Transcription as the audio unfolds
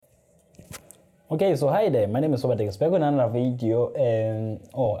Okay, so hi there. My name is Sobatex. Back on another video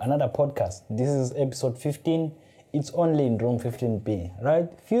or another podcast. This is episode 15. It's only in room 15B, right?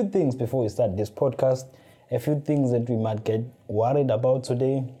 Few things before we start this podcast. A few things that we might get worried about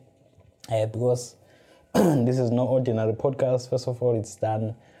today, because this is no ordinary podcast. First of all, it's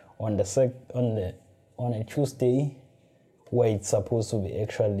done on a Tuesday, where it's supposed to be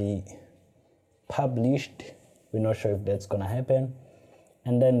actually published. We're not sure if that's gonna happen.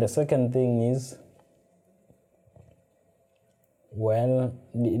 And then the second thing is, well,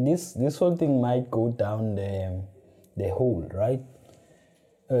 this whole thing might go down the hole, right?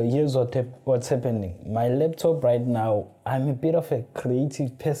 Here's what's happening. My laptop right now, I'm a bit of a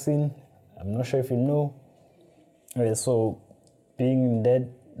creative person. I'm not sure if you know. So being in that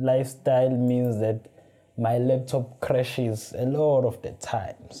lifestyle means that my laptop crashes a lot of the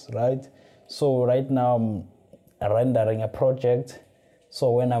times, right? So right now I'm rendering a project. So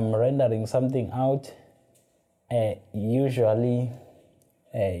when I'm rendering something out, usually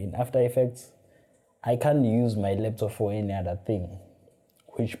in After Effects, I can't use my laptop for any other thing,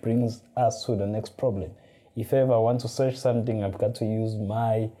 which brings us to the next problem. If I ever want to search something, I've got to use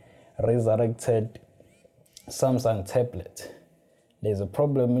my resurrected Samsung tablet. There's a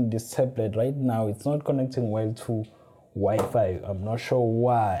problem with this tablet right now. It's not connecting well to Wi-Fi. I'm not sure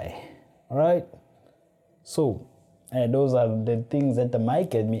why. All right? So, those are the things that might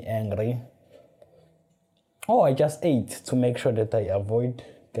get me angry. Oh, I just ate to make sure that I avoid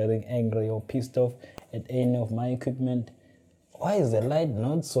getting angry or pissed off at any of my equipment. Why is the light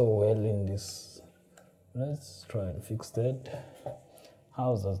not so well in this? Let's try and fix that.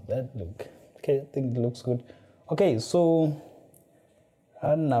 How does that look? Okay, I think it looks good. Okay, so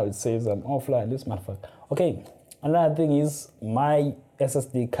and now it says I'm offline, this motherfucker. Okay, another thing is my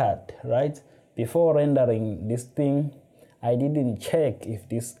SSD card, right? Before rendering this thing, I didn't check if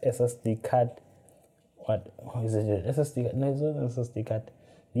this SSD card, what is it? SSD card? No, it's not SSD card.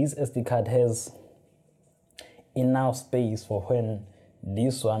 This SD card has enough space for when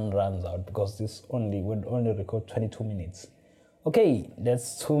this one runs out, because this would only record 22 minutes. Okay,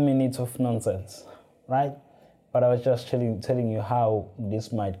 that's 2 minutes of nonsense, right? But I was just telling you how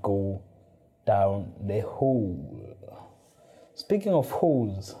this might go down the hole. Speaking of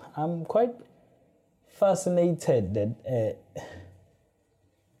holes, I'm quite fascinated that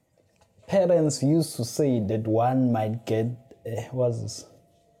parents used to say that one might get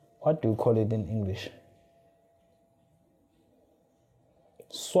what do you call it in English?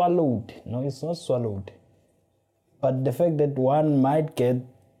 Swallowed. No, it's not swallowed. But the fact that one might get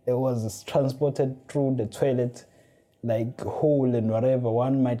transported through the toilet, like hole and whatever,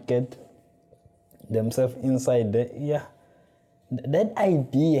 one might get themselves inside there. Yeah, that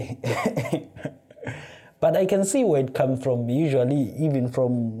idea. But I can see where it comes from, usually even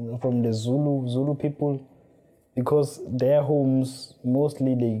from the Zulu people, because their homes,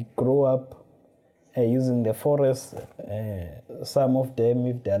 mostly they grow up using the forest. Some of them,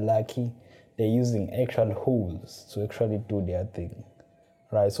 if they're lucky, they're using actual holes to actually do their thing,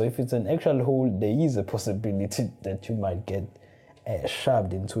 right? So if it's an actual hole, there is a possibility that you might get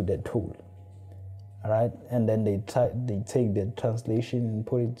shoved into that hole, all right? And then they take the translation and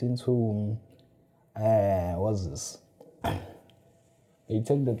put it into what's this? They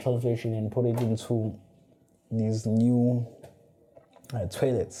take the translation and put it into these new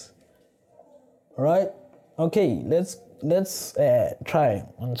toilets, right? Okay, let's try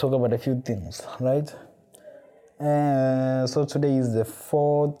and talk about a few things, right? So today is the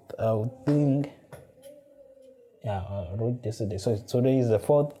 4th, I think. Yeah, I wrote yesterday. So today is the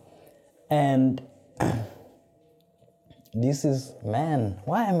 4th, and this is, man,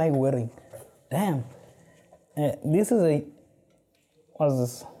 why am I wearing? Damn. This is what's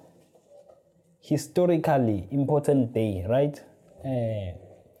this? Historically important day, right?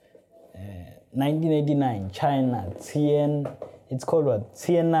 1989, China, it's called what?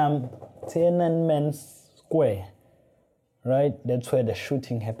 Tiananmen Square, right? That's where the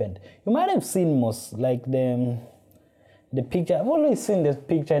shooting happened. You might have seen most, like the picture. I've always seen this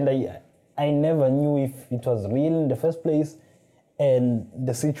picture, and I never knew if it was real in the first place. And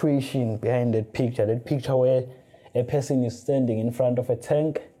the situation behind that picture where a person is standing in front of a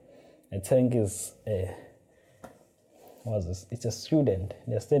tank. A tank is what's this? It's a student.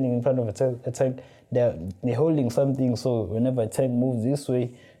 They're standing in front of a tank. They're holding something, so whenever a tank moves this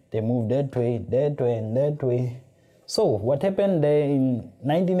way, they move that way, and that way. So what happened there in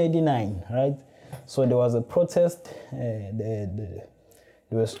 1989, right? So there was a protest. There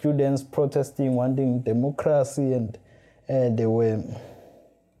were students protesting, wanting democracy, and they were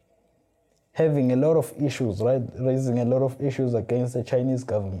having a lot of issues, right? Raising a lot of issues against the Chinese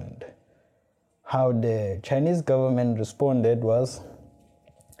government. how the Chinese government responded was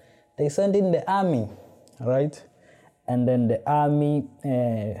they sent in the army, right? And then the army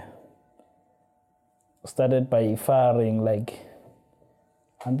started by firing like,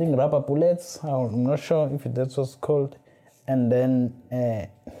 I think, rubber bullets. I'm not sure if that's what's called. And then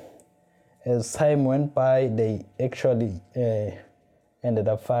as time went by, they actually ended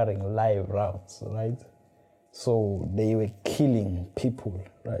up firing live rounds, right? So they were killing people,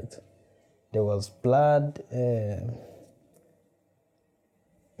 right? There was blood.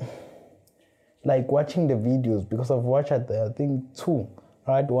 Like watching the videos, because I've watched, I think, two,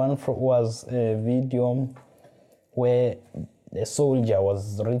 right? One was a video where a soldier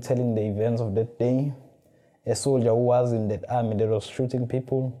was retelling the events of that day. A soldier who was in that army that was shooting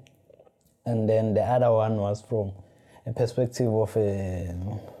people. And then the other one was from a perspective of a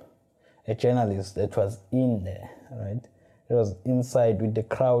journalist that was in there, right? It was inside with the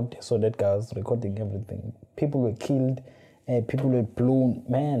crowd, so that guy was recording everything. People were killed, people were blown,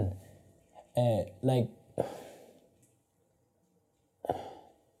 man. Like,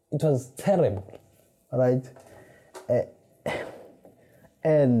 it was terrible, right?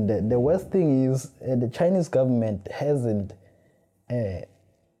 And the worst thing is the Chinese government hasn't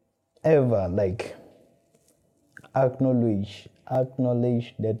ever like acknowledged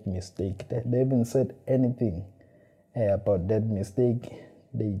that mistake. They haven't said anything about that mistake.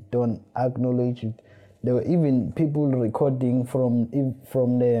 They don't acknowledge it. There were even people recording from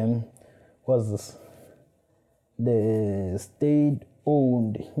the the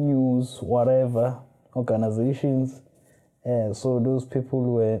state-owned news, whatever, organizations. So those people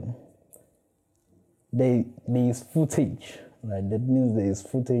were, there is footage, right? That means there is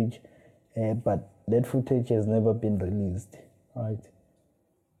footage, but that footage has never been released, right?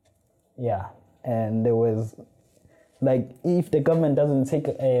 Yeah, and there was, like, if the government doesn't take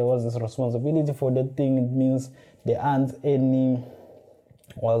responsibility for that thing, it means there aren't any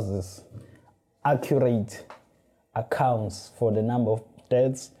accurate accounts for the number of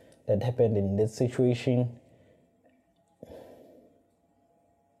deaths that happened in that situation.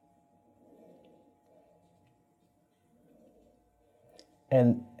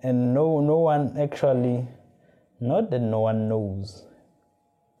 And no one actually, not that no one knows.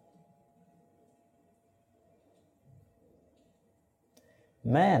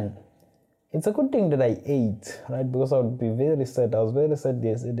 Man, it's a good thing that I ate, right? Because I would be very sad. I was very sad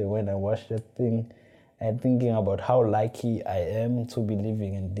yesterday when I watched that thing and thinking about how lucky I am to be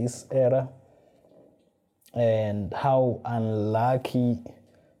living in this era and how unlucky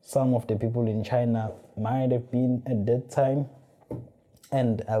some of the people in China might have been at that time.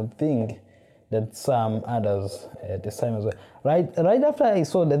 And I think that some others at this time as well. Right after I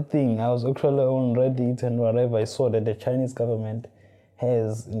saw that thing, I was actually on Reddit and wherever, I saw that the Chinese government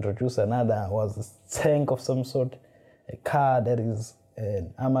has introduced another, a tank of some sort, a car that is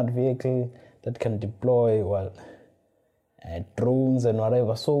an armored vehicle that can deploy drones and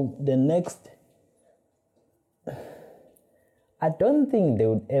whatever. So the next, I don't think there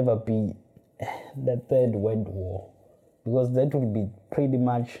would ever be the third world war, because that would be pretty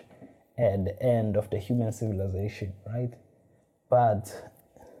much at the end of the human civilization, right? But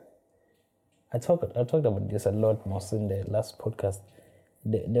I talked about this a lot more in the last podcast.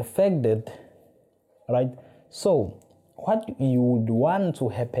 The fact that, right, so what you would want to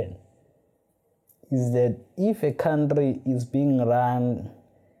happen is that if a country is being run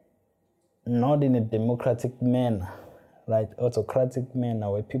not in a democratic manner, right, autocratic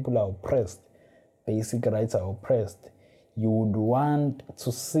manner, where people are oppressed, basic rights are oppressed, you would want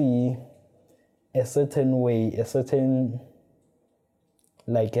to see a certain way,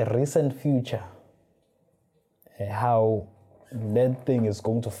 like a recent future, how that thing is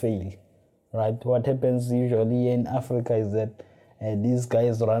going to fail, right? What happens usually in Africa is that these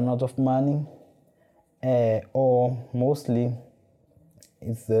guys run out of money, or mostly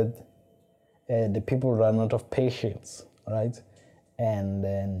it's that the people run out of patience, right? And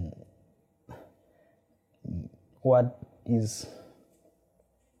then what is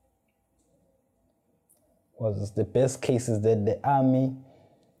the best case is that the army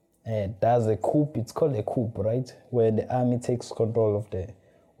does a coup. It's called a coup, right? Where the army takes control of the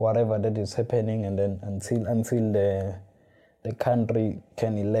whatever that is happening, and then until the country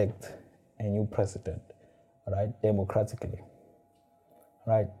can elect a new president, right, democratically,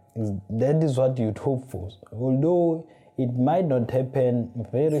 right? That is what you'd hope for. Although it might not happen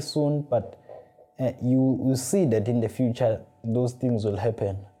very soon, but you will see that in the future those things will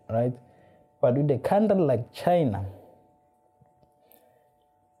happen, right? But with a country like China,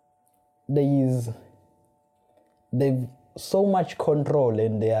 they've so much control,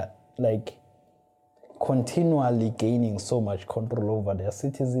 and they are like continually gaining so much control over their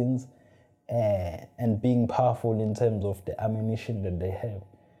citizens and being powerful in terms of the ammunition that they have,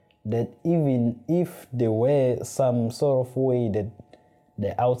 that even if there were some sort of way that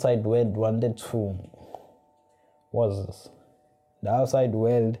the outside world wanted to, the outside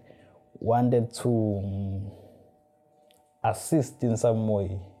world wanted to assist in some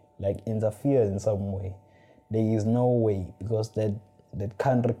way, like interfere in some way, there is no way, because that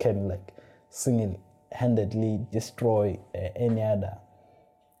country can like single-handedly destroy any other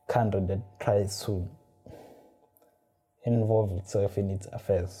country that tries to involve itself in its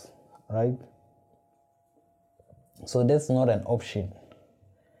affairs, right? So that's not an option.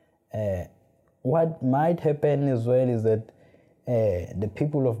 What might happen as well is that the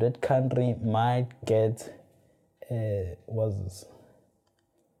people of that country might get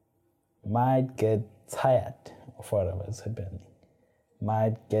might get tired of whatever is happening.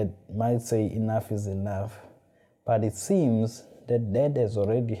 Might say enough is enough. But it seems that has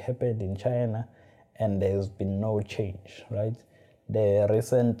already happened in China and there's been no change, right? The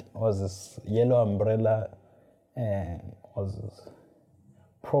recent yellow umbrella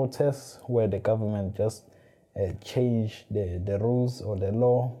protests where the government just changed the rules or the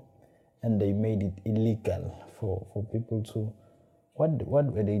law, and they made it illegal for people to,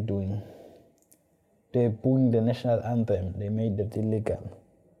 what were they doing? They booing the national anthem. They made it illegal,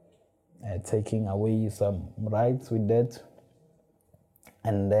 taking away some rights with that,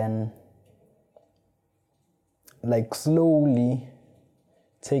 and then like slowly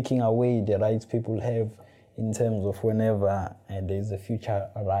taking away the rights people have in terms of whenever there's a future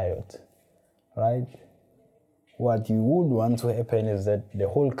riot, right? What you would want to happen is that the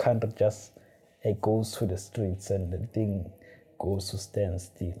whole country just goes to the streets and the thing goes to stand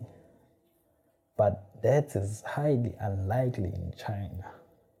still. But that is highly unlikely in China,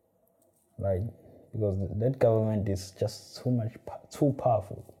 right? Because that government is just too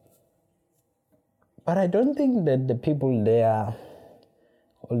powerful. But I don't think that the people there,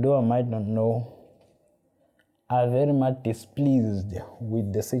 although I might not know, are very much displeased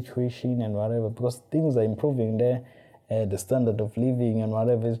with the situation and whatever, because things are improving there, the standard of living and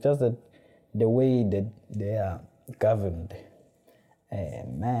whatever. It's just that the way that they are governed,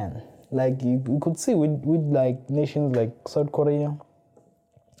 man, like you could see with like nations like South Korea,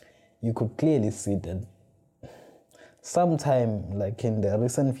 you could clearly see that sometime, like in the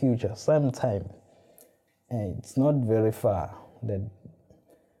recent future, it's not very far that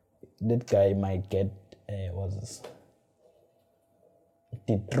that guy might get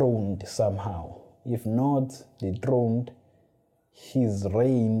dethroned somehow. If not dethroned, his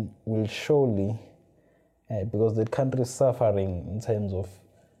reign will surely, because the country is suffering in terms of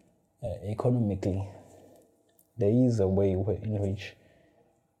economically, there is a way in which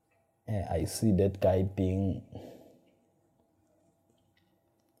I see that guy being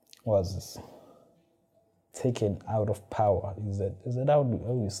taken out of power. Is that how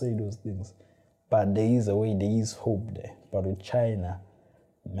you say those things? But there is a way, there is hope there. But with China,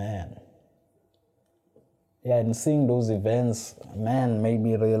 man, yeah, and seeing those events, man, made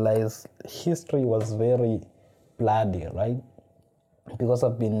me realize history was very bloody, right? Because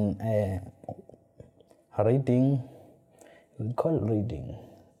I've been reading, is it called reading?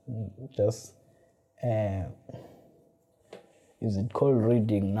 Just, is it called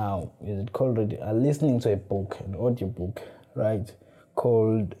reading now? Is it called reading? Listening to a book, an audiobook, right?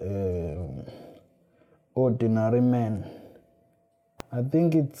 Called Ordinary Man. I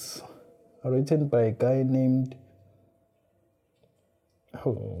think it's written by a guy named,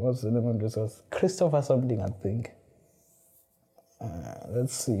 what's the name of this? Christopher something, I think.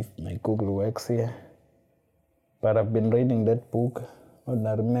 Let's see if my Google works here. But I've been reading that book,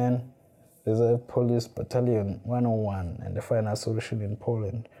 Ordinary Man, Reserve Police Battalion 101 and the Final Solution in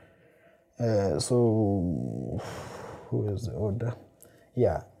Poland. So, who is the order?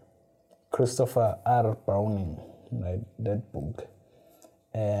 Yeah, Christopher R. Browning, right? That book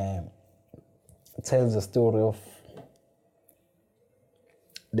tells the story of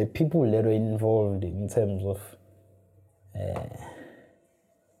the people that were involved in terms of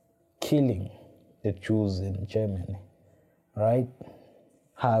killing the Jews in Germany, right?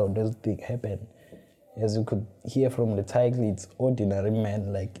 How does it happen? As you could hear from the title, it's ordinary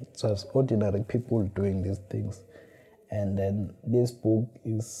men, like it was ordinary people doing these things. And then this book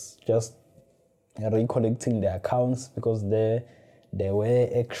is just recollecting the accounts, because there were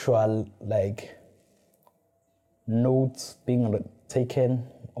actual like notes being taken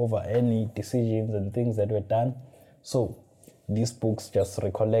over any decisions and things that were done. So these books just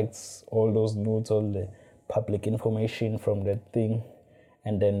recollects all those notes, all the public information from that thing,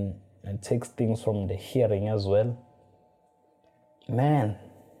 and then and takes things from the hearing as well. Man,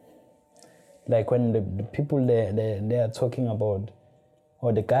 like when the people they are talking about,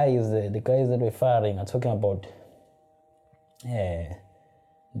 or the guys that were firing are talking about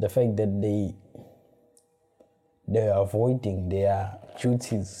the fact that they are avoiding their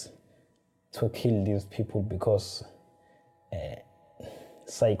duties to kill these people because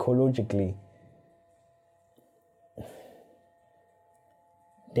psychologically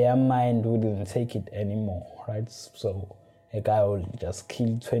their mind wouldn't take it anymore, right? So a guy will just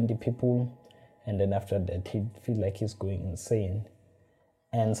kill 20 people and then after that he'd feel like he's going insane.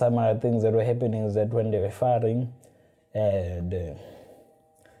 And some other things that were happening is that when they were firing, the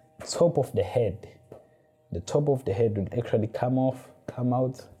top of the head would actually come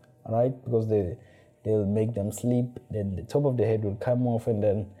out, right? Because they'll make them sleep. Then the top of the head will come off, and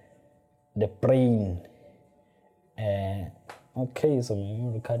then the brain. Okay, so my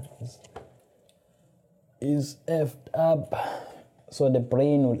memory card is effed up. So the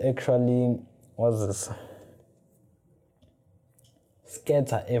brain will actually,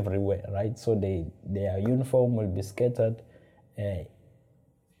 scatter everywhere, right? So their uniform will be scattered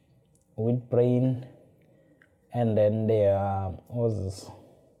with brain, and then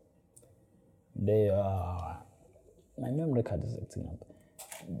my memory card is acting up.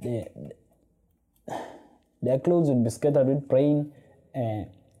 Their clothes will be scattered with brain,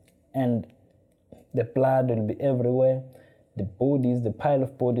 and the blood will be everywhere. The pile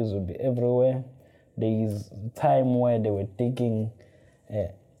of bodies will be everywhere. There is time where they were taking,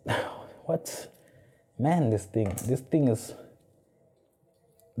 what? Man, this thing is,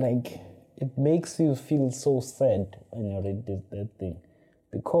 like, it makes you feel so sad when you read that thing.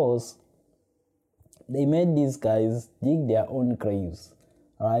 Because they made these guys dig their own graves,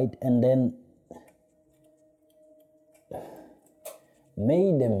 right? And then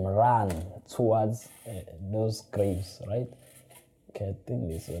made them run towards those graves, right? Okay, I think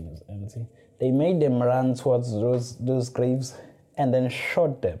this one is empty. They made them run towards those graves and then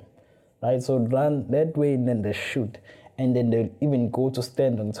shot them, right? So run that way and then they shoot. And then they even go to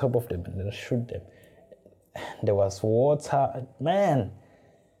stand on top of them and then shoot them. There was water. Man,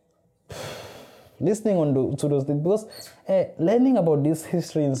 listening to those things, because learning about this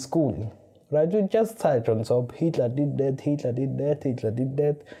history in school, right? You just touch on top. Hitler did that, Hitler did that, Hitler did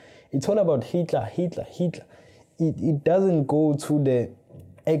that. It's all about Hitler. It doesn't go to the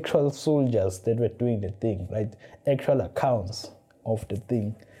actual soldiers that were doing the thing, right? Actual accounts of the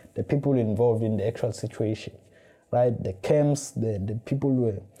thing, the people involved in the actual situation, right? The camps, the people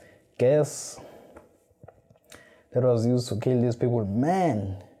were gas that was used to kill these people.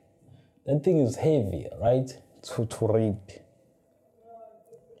 Man, that thing is heavy, right? To read.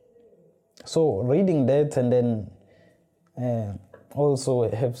 So reading that, and then also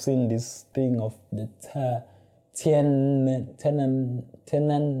have seen this thing of the Tiananmen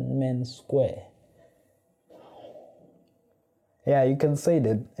Square. Yeah, you can say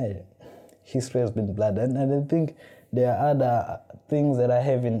that history has been blurred, and I think there are other things that I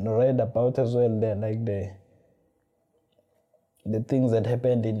haven't read about as well. They're like the things that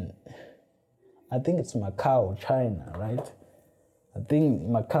happened in, I think it's Macau, China, right? I think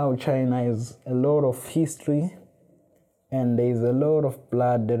Macau, China is a lot of history, and there is a lot of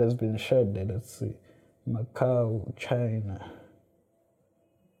blood that has been shed there. Let's see. Macau, China.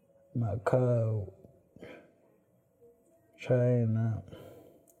 Macau, China.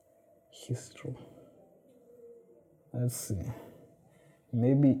 History. Let's see.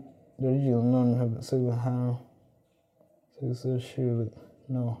 Maybe the original non have so how so sure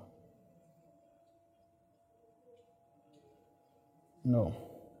no. No.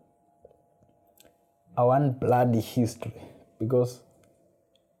 I want bloody history, because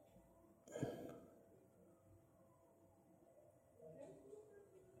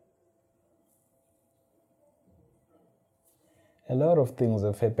a lot of things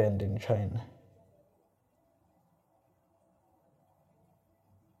have happened in China.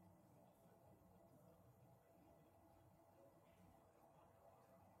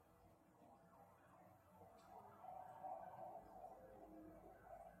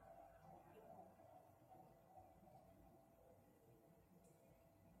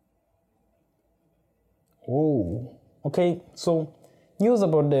 Oh, okay. So, news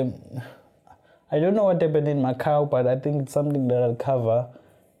about them. I don't know what happened in Macau, but I think it's something that I'll cover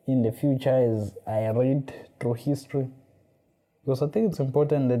in the future as I read through history. Because I think it's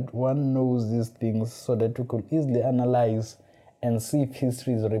important that one knows these things so that we could easily analyze and see if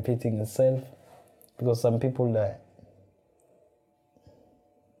history is repeating itself. Because some people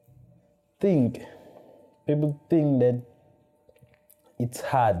think that it's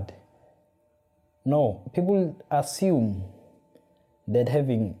hard No, people assume that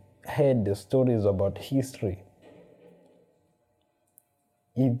having heard the stories about history,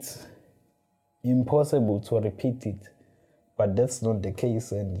 it's impossible to repeat it. But that's not the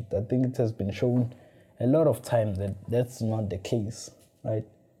case, and I think it has been shown a lot of times that that's not the case, right?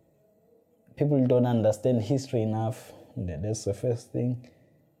 People don't understand history enough. That's the first thing.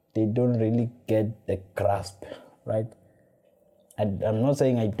 They don't really get the grasp, right? I'm not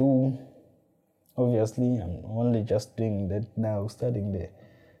saying I do. Obviously, I'm only just doing that now, studying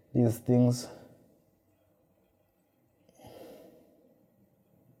these things.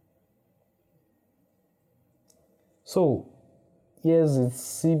 So, yes, it's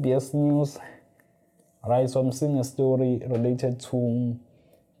CBS News, right? So I'm seeing a story related to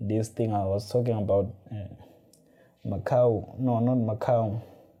this thing I was talking about, Macau. No, not Macau.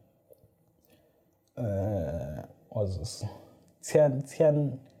 Was this?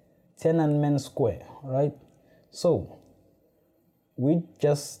 Tiananmen Square, right? So, we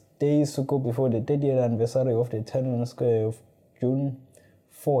just days to go before the 30th anniversary of the Tiananmen Square of June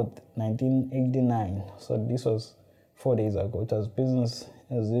 4th, 1989. So this was 4 days ago. It was business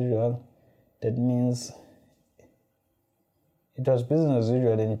as usual. That means it was business as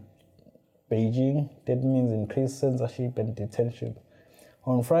usual in Beijing. That means increased censorship and detention.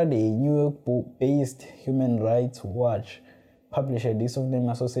 On Friday, New York-based Human Rights Watch published a list of names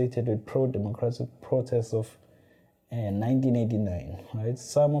associated with pro-democratic protests of 1989. Right?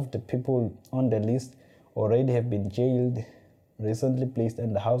 Some of the people on the list already have been jailed, recently placed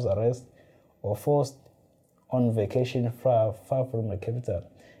under house arrest, or forced on vacation far from the capital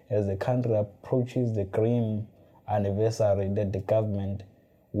as the country approaches the grim anniversary that the government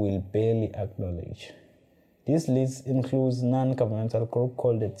will barely acknowledge. This list includes non-governmental group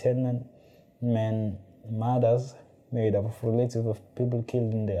called the Tiananmen Mothers, made up of relatives of people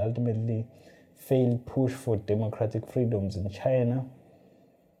killed in the ultimately failed push for democratic freedoms in China.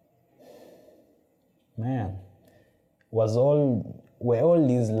 Man, were all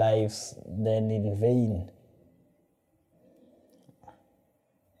these lives then in vain?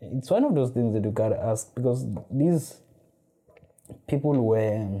 It's one of those things that you gotta ask, because these people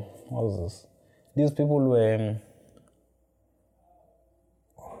were,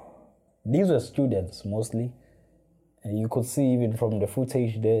 these were students mostly. And you could see even from the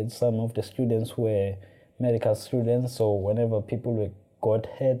footage that some of the students were medical students, so whenever people got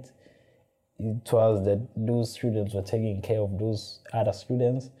hurt, it was that those students were taking care of those other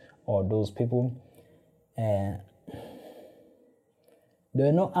students or those people. And there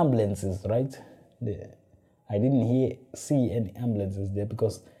were no ambulances, right? I didn't see any ambulances there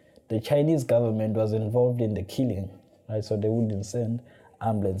because the Chinese government was involved in the killing, right? So they wouldn't send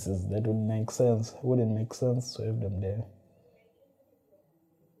ambulances. That wouldn't make sense to have them there.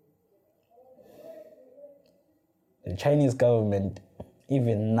 The Chinese government,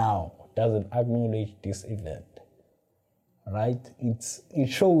 even now, doesn't acknowledge this event, right? It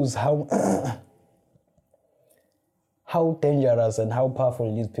shows how how dangerous and how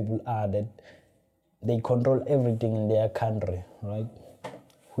powerful these people are, that they control everything in their country, right?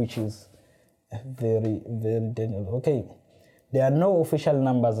 Which is very, very dangerous. Okay, there are no official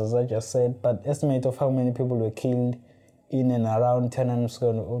numbers, as I just said, but estimate of how many people were killed in and around Tiananmen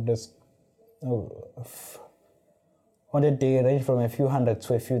Square on the day range from a few hundred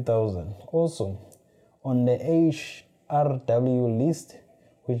to a few thousand. Also, on the HRW list,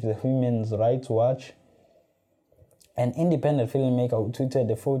 which is the Human Rights Watch, an independent filmmaker who tweeted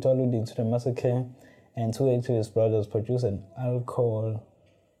the photo alluding to the massacre, and two activist brothers produced an alcohol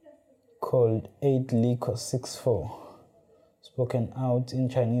called 8 Liquor 64, spoken out in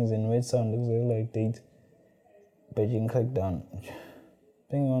Chinese in weird sound exactly like date Beijing crackdown.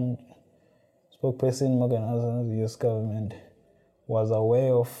 Being spokesperson Morgan Assange's US government was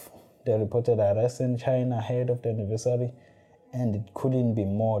aware of the reported arrest in China ahead of the anniversary, and it couldn't be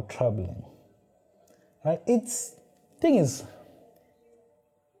more troubling. Right? Thing is,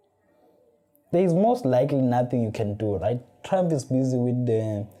 there is most likely nothing you can do, right? Trump is busy with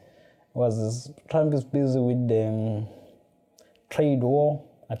the trade war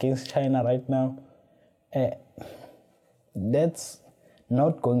against China right now. That's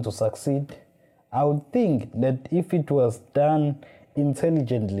not going to succeed. I would think that if it was done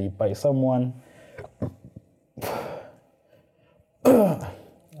intelligently by someone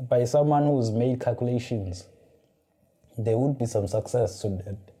who's made calculations, there would be some success to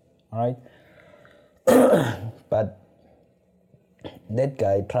that, right? But that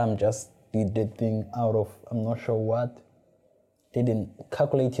guy, Trump, just did that thing out of, I'm not sure what. Didn't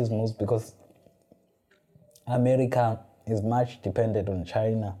calculate his moves because America is much dependent on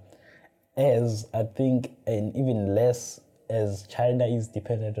China. as I think, and even less as China is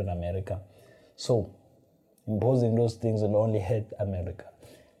dependent on America. So imposing those things will only hurt America.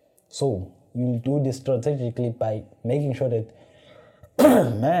 So you do this strategically by making sure that,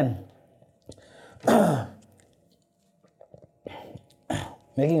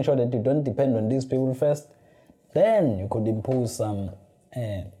 making sure that you don't depend on these people first. Then you could impose some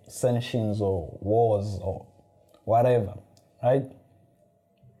sanctions or wars or whatever, right?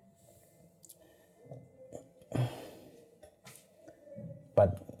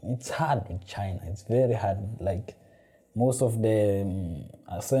 But it's hard with China. It's very hard. Like most of the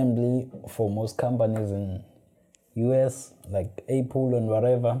assembly for most companies in US, like Apple and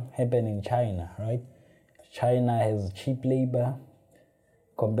whatever, happen in China, right? China has cheap labor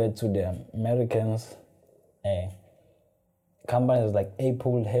compared to the Americans. Companies like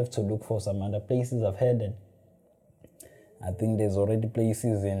Apple have to look for some other places. I've heard that I think there's already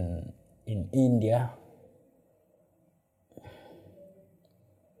places in India,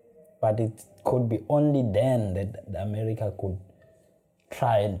 but it could be only then that America could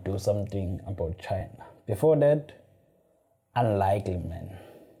try and do something about China. Before that, unlikely, man,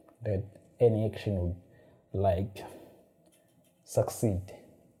 that any action would like succeed,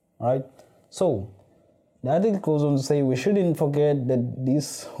 right? So the article goes on to say we shouldn't forget that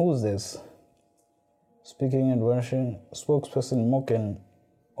this, who's this? Speaking in Russian, spokesperson Morgan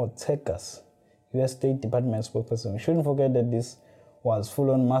Ortagus, US State Department spokesperson, we shouldn't forget that this was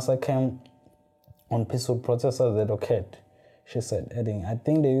full-on massacre on peaceful protesters that occurred, she said, adding, I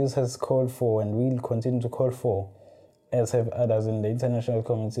think the US has called for and will continue to call for, as have others in the international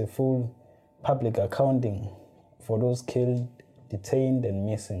community, full public accounting for those killed, detained, and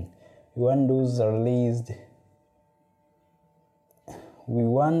missing. We want those released. We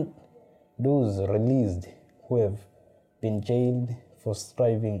want those released who have been jailed for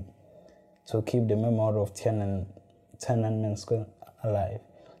striving to keep the memory of Tiananmen Square alive.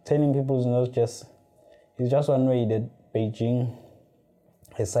 Telling people is not just, it's just one way that Beijing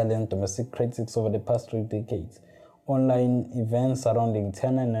has silenced domestic critics over the past 3 decades. Online events surrounding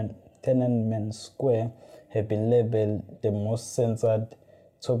Tiananmen Square have been labeled the most censored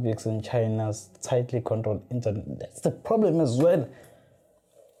topics in China's tightly controlled internet. That's the problem as well.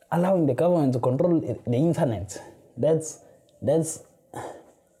 Allowing the government to control the internet. That's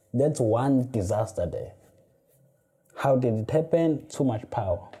one disaster there. How did it happen? Too much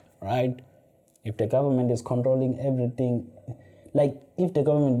power, right? If the government is controlling everything, like if the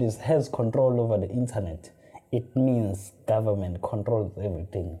government has control over the internet, it means government controls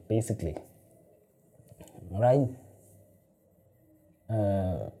everything, basically, right?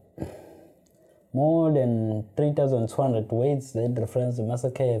 More than 3,200 words that reference the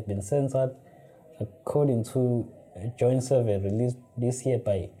massacre have been censored, according to a joint survey released this year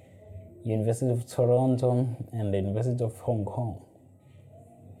by University of Toronto and the University of Hong Kong.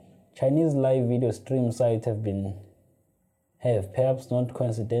 Chinese live video stream sites have perhaps not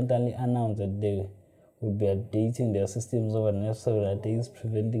coincidentally announced that they would be updating their systems over the next several days,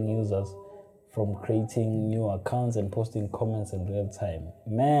 preventing users from creating new accounts and posting comments in real time.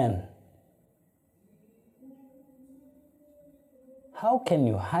 Man, how can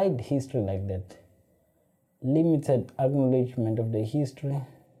you hide history like that? Limited acknowledgement of the history.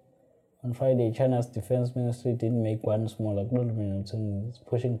 On Friday, China's defense ministry did make one small acknowledgement on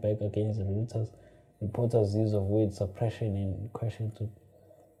pushing back against the reporters' use of word suppression in question to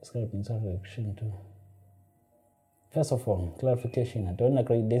describe insurrection too. First of all, clarification. I don't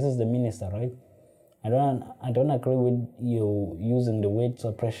agree. This is the minister, right? I don't agree with you using the word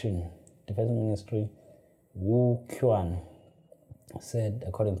suppression. Defense Ministry Wu Qian said,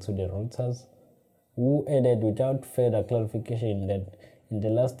 according to the Reuters. Wu added without further clarification that in the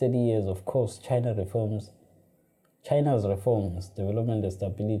last 30 years, of course, China's reforms, development and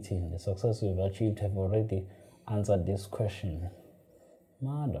stability, and the success we've achieved have already answered this question.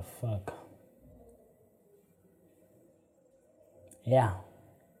 Motherfucker. Yeah.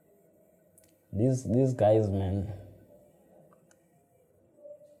 These guys, man.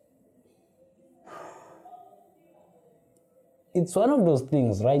 It's one of those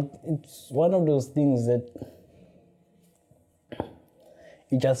things, right? It's one of those things that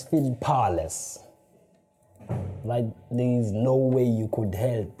you just feel powerless. Like there is no way you could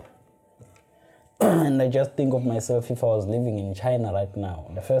help. And I just think of myself if I was living in China right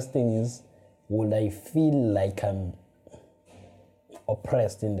now. The first thing is, would I feel like I'm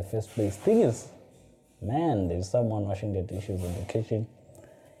oppressed in the first place? Thing is, man, there's someone washing the dishes in the kitchen.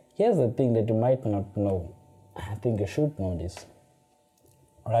 Here's the thing that you might not know. I think you should know this,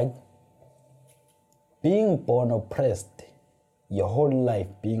 right? Being born oppressed your whole life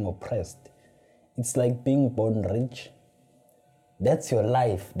being oppressed. It's like being born rich. That's your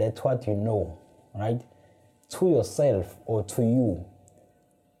life. That's what you know, right? To yourself or to you.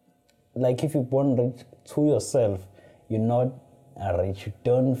 Like if you're born rich to yourself, you're not rich. You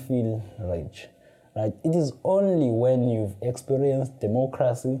don't feel rich, right? It is only when you've experienced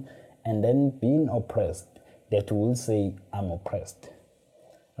democracy and then been oppressed that you will say, I'm oppressed,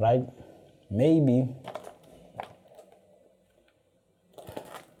 right? Maybe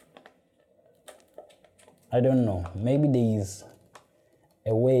I don't know, maybe there is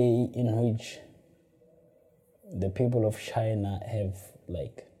a way in which the people of China have,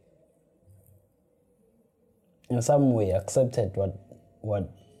 like, in some way accepted what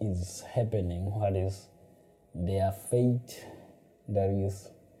is happening, what is their fate, that is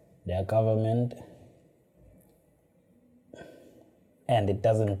their government, and it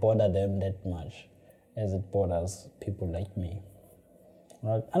doesn't bother them that much as it bothers people like me.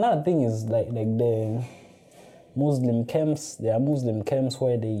 Right? Another thing is like the Muslim camps. There are Muslim camps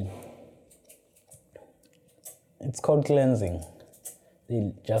where it's called cleansing.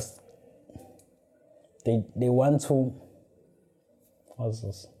 They want to,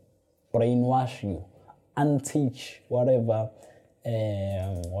 brainwash you, unteach whatever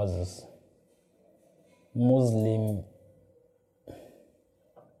Muslim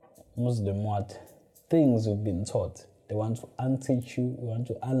what things you've been taught. They want to unteach you. They want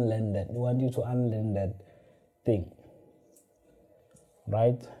to unlearn that. They want you to unlearn that thing,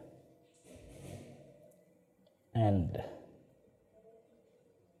 right? And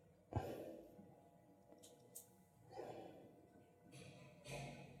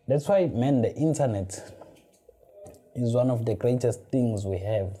that's why, man, the internet is one of the greatest things we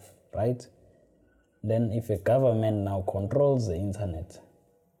have, right? Then if a government now controls the internet,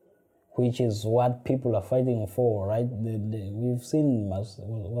 which is what people are fighting for, right? We've seen, what's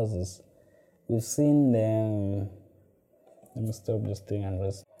this? We've seen them, let me stop this thing and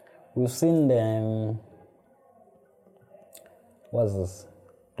rest. We've seen them, what's this?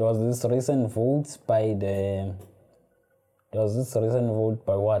 There was this recent vote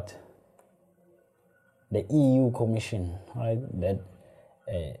by what? The EU Commission, right? That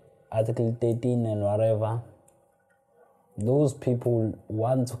Article 13 and whatever. Those people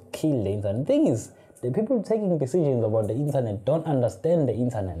want to kill the internet. The thing is, the people taking decisions about the internet don't understand the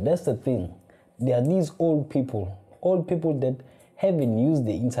internet. That's the thing. There are these old people that haven't used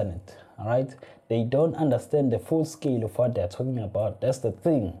the internet, right? They don't understand the full scale of what they're talking about. That's the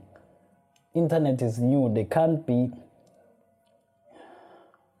thing. Internet is new. They can't be,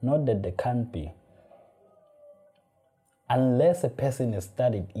 not that they can't be, unless a person has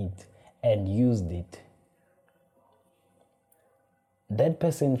studied it and used it, that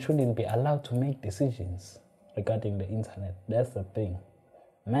person shouldn't be allowed to make decisions regarding the internet. That's the thing,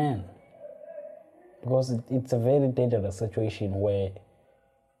 man. Because it's a very dangerous situation where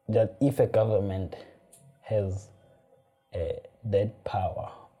that if a government has that power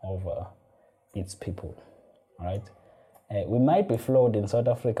over its people, right? We might be flawed in South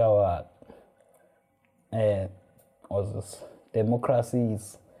Africa, or democracy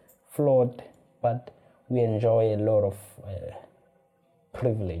is flawed, but we enjoy a lot of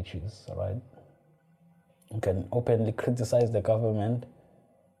privileges, right? You can openly criticize the government,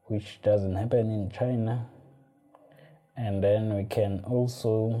 which doesn't happen in China, and then we can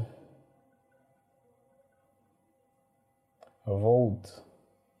also vote.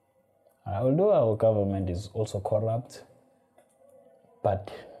 Although our government is also corrupt, but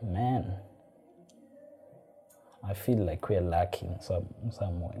man, I feel like we're lacking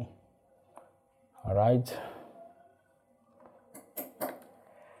some way. All right.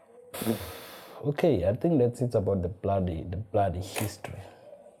 Okay, I think that's it about the bloody history.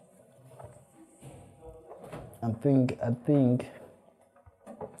 I think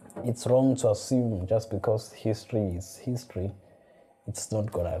it's wrong to assume just because history is history, it's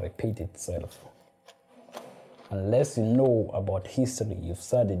not gonna repeat itself. Unless you know about history, you've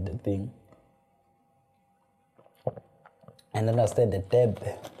studied the thing and understand the depth,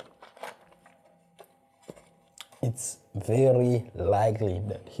 it's very likely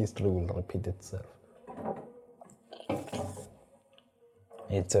that history will repeat itself.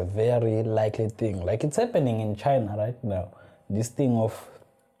 It's a very likely thing. Like it's happening in China right now. This thing of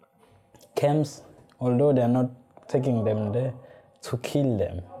camps, although they're not taking them there to kill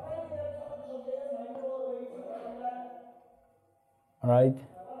them. Right?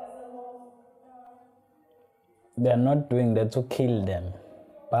 They're not doing that to kill them.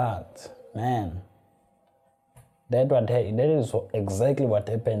 But, man, that is exactly what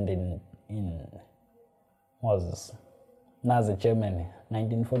happened in Nazi Germany,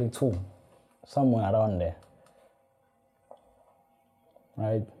 1942, somewhere around there,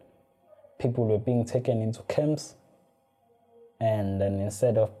 right? People were being taken into camps, and then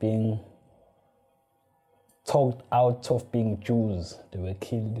instead of being talked out of being Jews, they were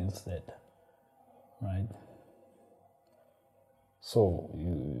killed instead, right? So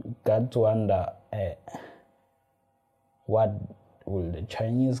you got to wonder, what will the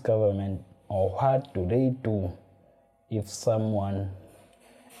Chinese government, or what do they do if someone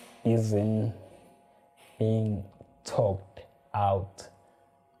isn't being talked out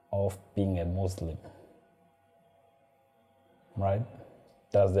of being a Muslim, right?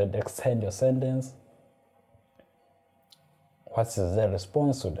 Does that extend your sentence? What is their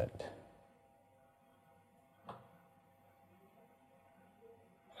response to that?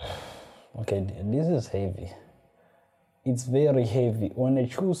 Okay, this is heavy. It's very heavy. On a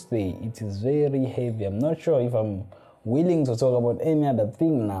Tuesday, it is very heavy. I'm not sure if I'm willing to talk about any other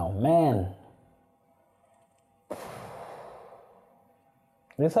thing now. Man,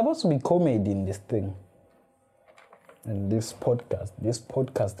 there's supposed to be comedy in this thing. And this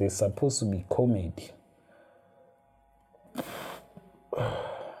podcast is supposed to be comedy.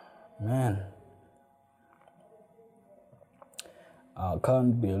 Man, I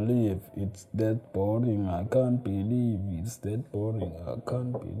can't believe it's that boring. I can't believe it's that boring. I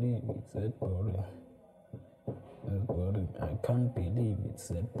can't believe it's that boring. That's boring. I can't believe it's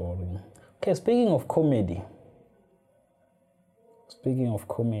that boring. Okay, speaking of comedy,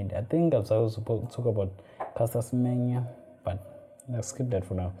 I think I was supposed to talk about Caster Semenya, but let's skip that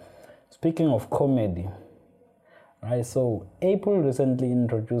for now. Speaking of comedy, right? So Apple recently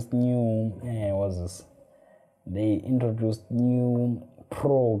introduced new, They introduced new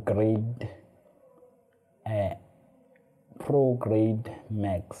pro grade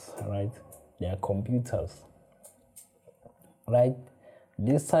Macs, right? They are computers, right?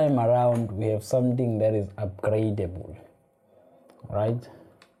 This time around, we have something that is upgradable, right?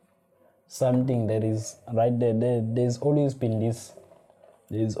 Something that is right there. There's always been this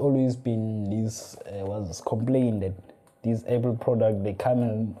complaint that these Apple products, they come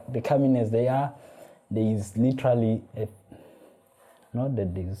in as they are. There is literally not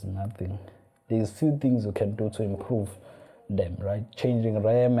that there is nothing. There's few things you can do to improve them, right? Changing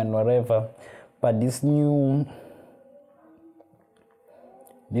RAM and whatever. But this new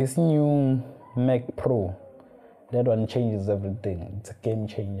Mac Pro, that one changes everything. It's a game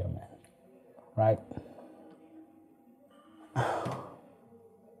changer, man. Right?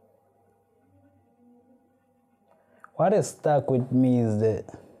 What has stuck with me is that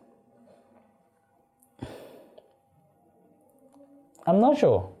I'm not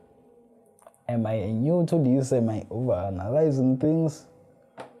sure. Am I new to this? Am I over-analyzing things?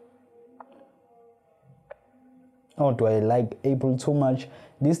 Or do I like Apple too much?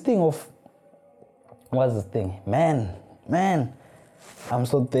 This thing of, what's the thing? Man, I'm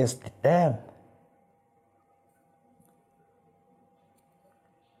so thirsty. Damn.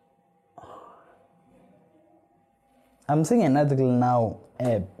 I'm seeing an article now,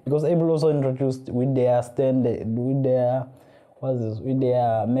 because Apple also introduced with their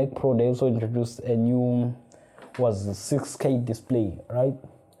Mac Pro, they also introduced a new 6K display, right?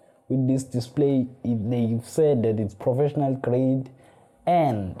 With this display, they've said that it's professional grade,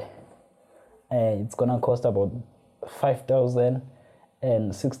 and it's gonna cost about $5,000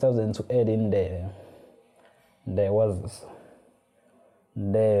 and $6,000 to add in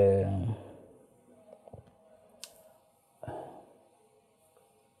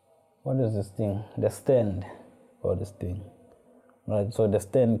what is this thing? The stand for this thing, right? So the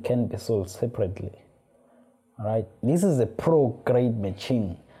stand can be sold separately, right? This is a pro grade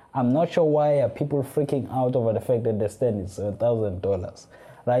machine. I'm not sure why are people freaking out over the fact that the stand is $1,000,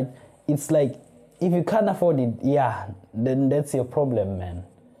 right? It's like, if you can't afford it, then that's your problem, man.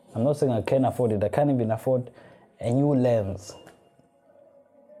 I'm not saying I can't afford it. I can't even afford a new lens.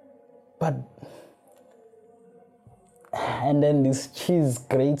 But, and then this cheese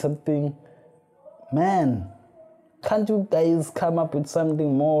grater thing, man, can't you guys come up with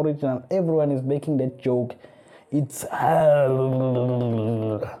something more original? Everyone is making that joke. It's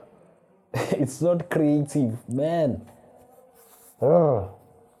it's not creative, man.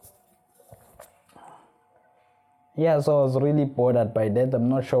 Yeah, so I was really bothered by that. I'm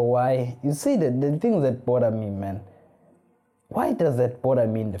not sure why. You see, the things that bother me, man. Why does that bother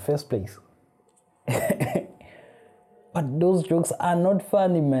me in the first place? But those jokes are not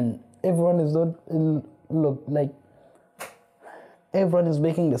funny, man. Everyone is not, everyone is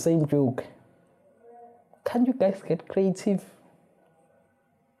making the same joke. Can't you guys get creative?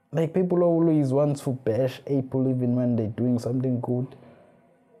 Like, people always want to bash Apple even when they're doing something good.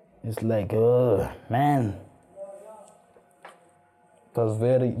 It's like, oh man, it was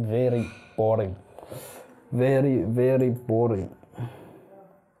very, very boring. Very, very boring.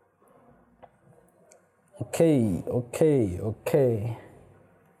 Okay.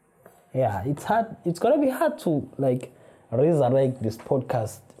 Yeah, it's hard. It's gonna be hard to like resurrect this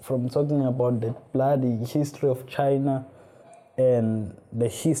podcast from talking about the bloody history of China and the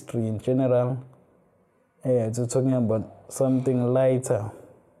history in general. Yeah, to talking about something lighter.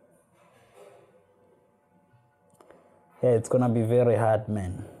 Yeah, it's gonna be very hard,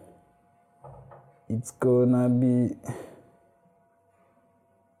 man. It's gonna be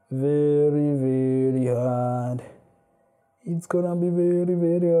very, very hard. It's gonna be very,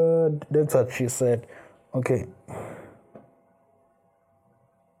 very hard. That's what she said. Okay.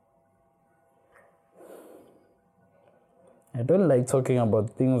 I don't like talking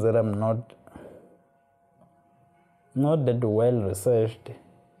about things that I'm not that well researched,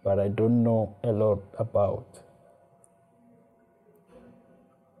 but I don't know a lot about.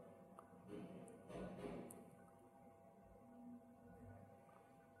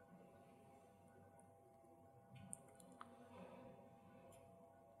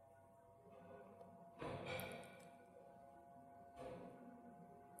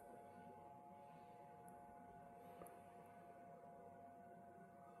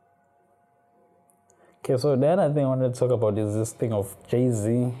 Okay, so the other thing I wanted to talk about is this thing of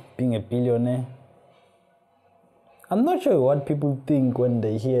Jay-Z being a billionaire. I'm not sure what people think when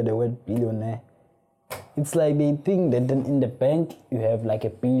they hear the word billionaire. It's like they think that in the bank you have like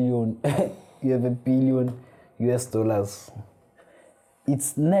 $1 billion, you have $1 billion US.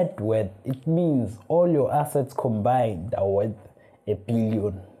 It's net worth. It means all your assets combined are worth $1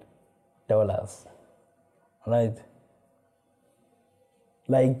 billion. Right?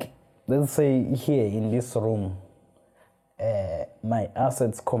 Like, let's say here in this room, my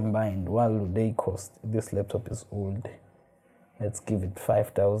assets combined, what do they cost? This laptop is old. Let's give it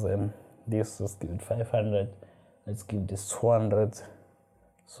 5,000. Let's give it 500. Let's give this 200.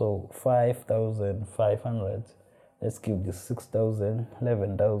 So 5,500. Let's give this 6,000,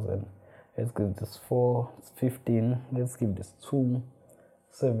 11,000. Let's give this 4, 15. Let's give this 2,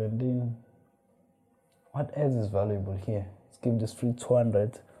 17. What else is valuable here? Let's give this 3,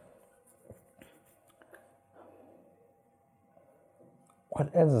 200.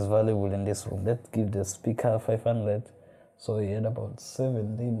 What else is valuable in this room? Let's give the speaker 500. So you had about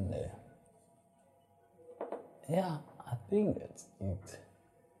 17 there. Yeah, I think that's it.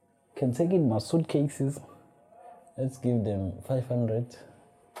 Can take in my suitcases. Let's give them 500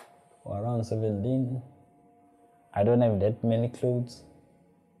 or around 17. I don't have that many clothes.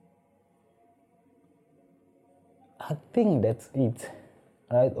 I think that's it.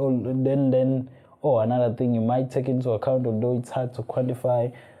 Right? Another thing you might take into account, although it's hard to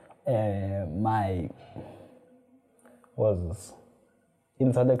quantify, my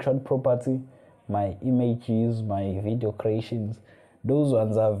intellectual property, my images, my video creations. Those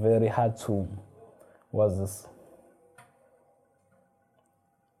ones are very hard to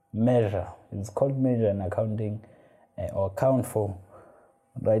measure. It's called measure in accounting, or account for,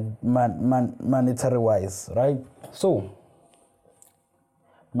 right? Monetary wise, right? So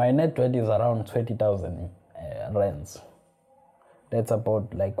my net worth is around 20,000 rands. That's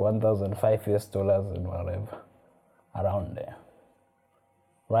about like $1,005 and whatever, around there,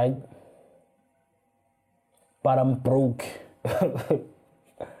 right? But I'm broke.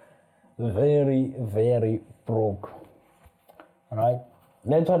 Very, very broke, right?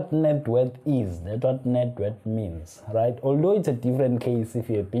 That's what net worth is. That's what net worth means, right? Although it's a different case. If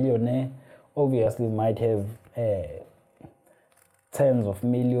you're a billionaire, obviously you might have tens of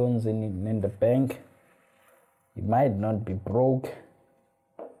millions in the bank. You might not be broke,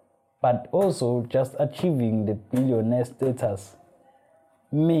 but also just achieving the billionaire status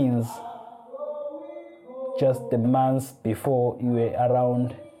means just the months before you were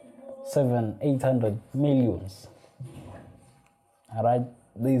around 700-800 millions. All right,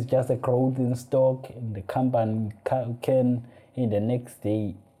 there's just a growth in stock, and the company can in the next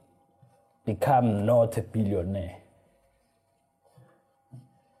day become not a billionaire.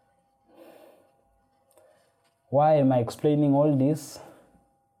 Why am I explaining all this?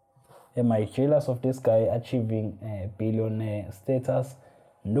 Am I jealous of this guy achieving a billionaire status?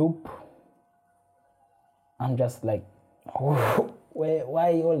 Nope. I'm just like,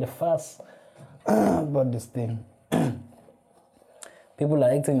 why all the fuss about this thing? People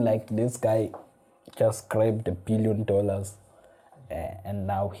are acting like this guy just grabbed $1 billion, and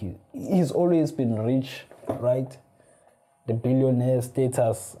now he's always been rich, right? the billionaire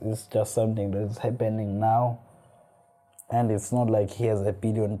status is just something that's happening now. And it's not like he has $1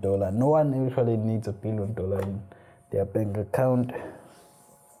 billion. No one actually needs $1 billion in their bank account.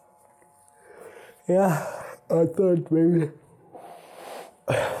 Yeah, I thought maybe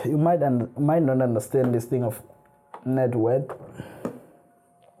you might not understand this thing of net worth.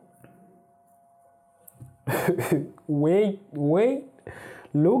 wait,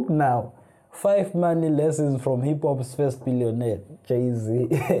 look now. 5 money lessons from hip hop's first billionaire, Jay-Z.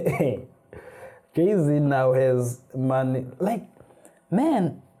 Jay-Z now has money. Like,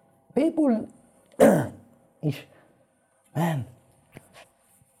 man, people, man.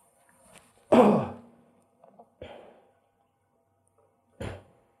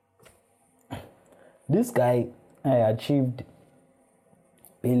 This guy achieved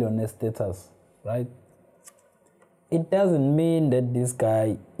billionaire status, right? It doesn't mean that this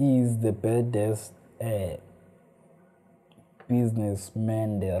guy is the baddest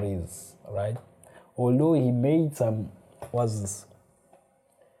businessman there is, right? Although he made some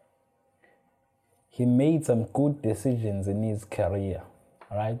good decisions in his career,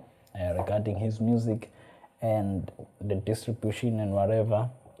 right? Regarding his music and the distribution and whatever.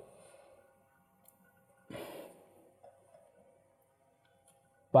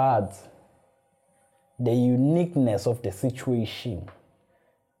 But the uniqueness of the situation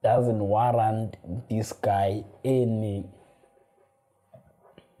doesn't warrant this guy any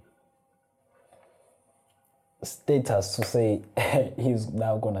status to say he's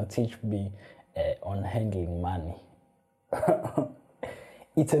now gonna teach me on handling money.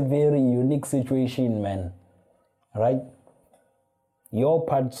 It's a very unique situation, man, right? Your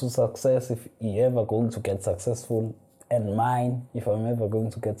path to success, if you're ever going to get successful, and mine, if I'm ever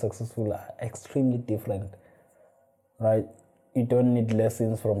going to get successful, are extremely different, right? You don't need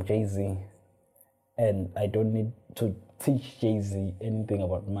lessons from Jay-Z, and I don't need to teach Jay-Z anything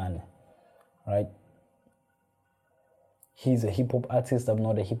about money, right? He's a hip-hop artist, I'm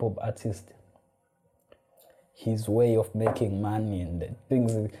not a hip-hop artist. His way of making money and the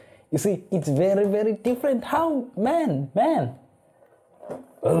things, you see, it's very, very different. How? Man.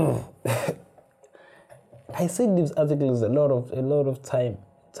 I see these articles a lot of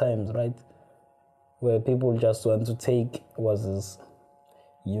times, right? Where people just want to take this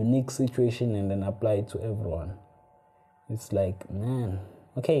unique situation and then apply it to everyone. It's like, man,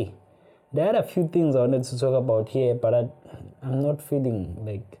 okay. There are a few things I wanted to talk about here, but I'm not feeling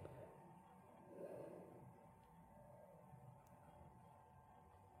like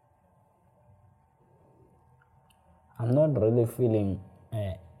I'm not really feeling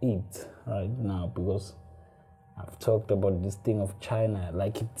it right now because I've talked about this thing of China.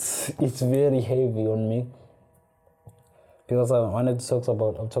 Like it's very heavy on me because I wanted to talk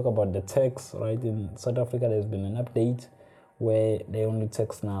about the tax, right? In South Africa, there's been an update where they only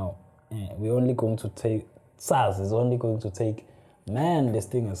tax now. We're only going to take SARS is only going to take. Man, this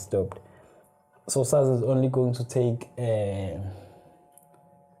thing has stopped. So SARS is only going to take.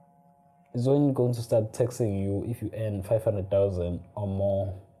 It's only going to start taxing you if you earn 500,000 or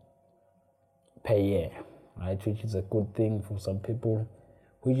more per year, right? Which is a good thing for some people,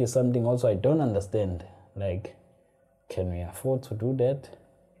 which is something also I don't understand. Like, can we afford to do that?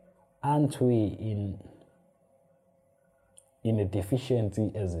 Aren't we in a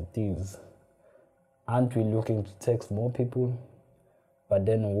deficiency as it is? Aren't we looking to tax more people? But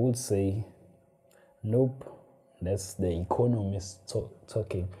then we would say, nope, that's the economists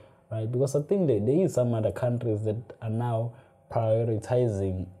talking. Right, because I think that there is some other countries that are now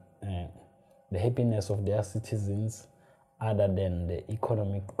prioritizing the happiness of their citizens other than the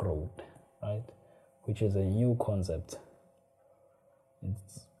economic growth, right? Which is a new concept.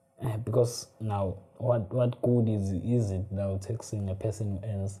 It's, because now, what good is it now taxing a person who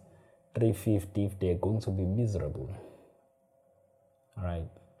earns 350 if they're going to be miserable? All right,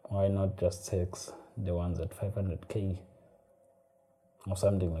 why not just tax the ones at 500K? Or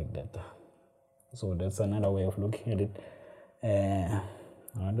something like that. So that's another way of looking at it. I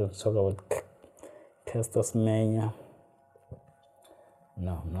want to talk about Caster Semenya.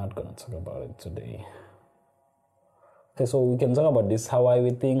 No, I'm not going to talk about it today. Okay, so we can talk about this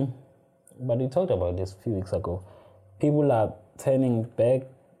Hawaii thing, but we talked about this a few weeks ago. People are turning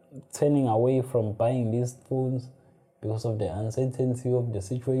away from buying these phones because of the uncertainty of the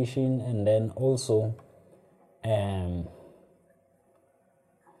situation, and then also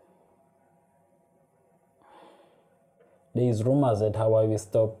there is rumors that Hawaii will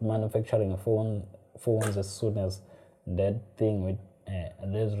stop manufacturing phones as soon as that thing with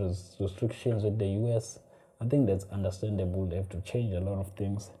there's restrictions with the US. I think that's understandable. They have to change a lot of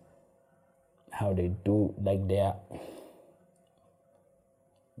things. How they do, like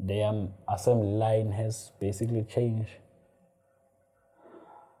The assembly line has basically changed.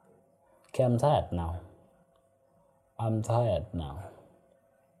 Okay, I'm tired now.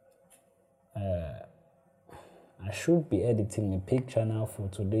 I should be editing a picture now for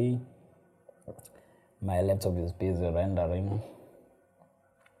today. My laptop is busy rendering.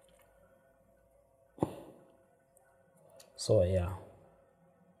 So yeah,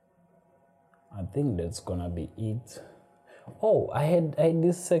 I think that's gonna be it. Oh, I had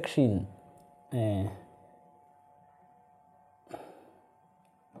this section down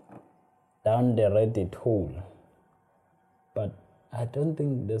the Reddit hole, but I don't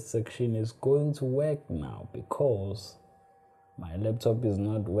think this section is going to work now because my laptop is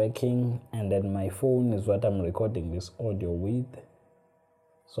not working, and then my phone is what I'm recording this audio with,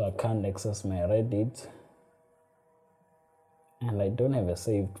 so I can't access my Reddit, and I don't have a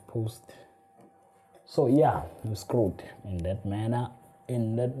saved post. So yeah, we're screwed in that manner.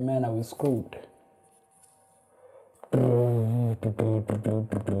 We're screwed.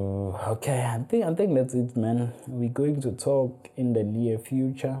 Okay, I think that's it, man. We're going to talk in the near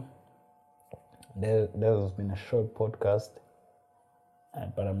future. There has been a short podcast,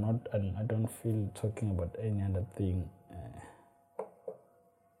 but I don't feel talking about any other thing.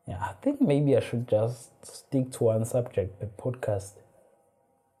 Yeah, I think maybe I should just stick to one subject, the podcast.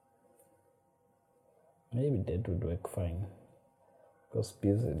 Maybe that would work fine. Because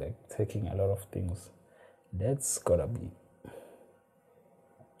busy, like taking a lot of things. That's gotta be.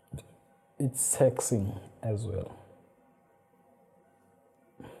 It's taxing as well.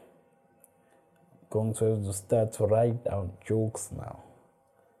 Going to have to start to write down jokes now.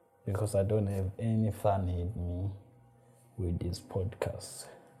 Because I don't have any fun in me with this podcast.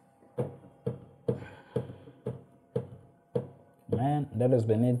 Man, that has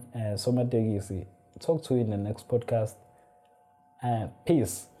been it. Somategi, talk to you in the next podcast.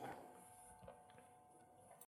 Peace.